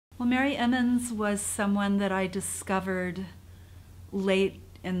Well, Mary Emmonds was someone that I discovered later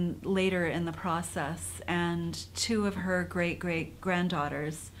in the process, and two of her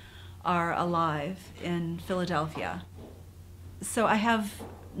great-great-granddaughters are alive in Philadelphia. So I have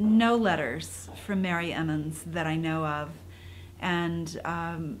no letters from Mary Emmonds that I know of, and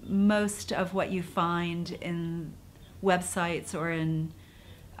most of what you find in websites or in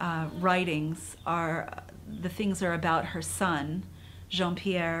writings the things are about her son,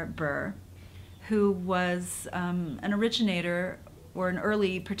 Jean-Pierre Burr, who was an originator or an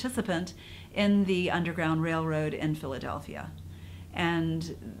early participant in the Underground Railroad in Philadelphia.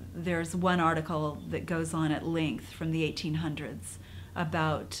 And there's one article that goes on at length from the 1800s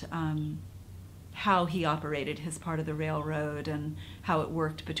about how he operated his part of the railroad and how it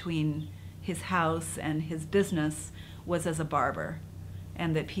worked between his house and his business was as a barber,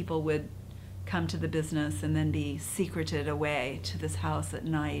 and that people would come to the business and then be secreted away to this house at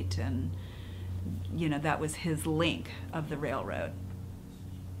night, and that was his link of the railroad.